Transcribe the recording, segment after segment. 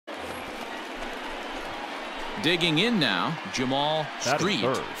Digging in now, Jamaal Street.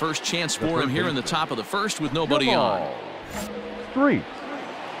 First chance for him here in the top of the first with nobody on. Street.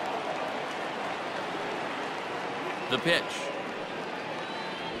 The pitch.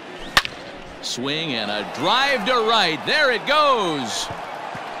 Swing and a drive to right. There it goes.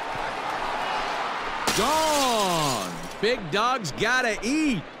 Gone. Big dog's gotta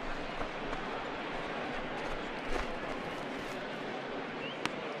eat.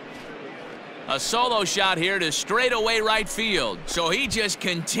 A solo shot here to straightaway right field. So he just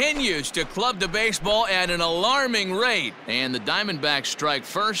continues to club the baseball at an alarming rate. And the Diamondbacks strike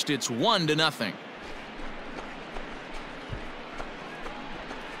first. It's 1-0.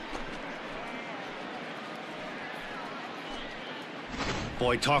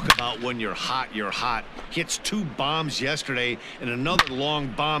 Boy, talk about when you're hot, you're hot. Hits 2 bombs yesterday and another long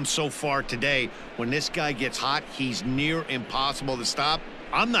bomb so far today. When this guy gets hot, he's near impossible to stop.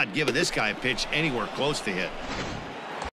 I'm not giving this guy a pitch anywhere close to hit.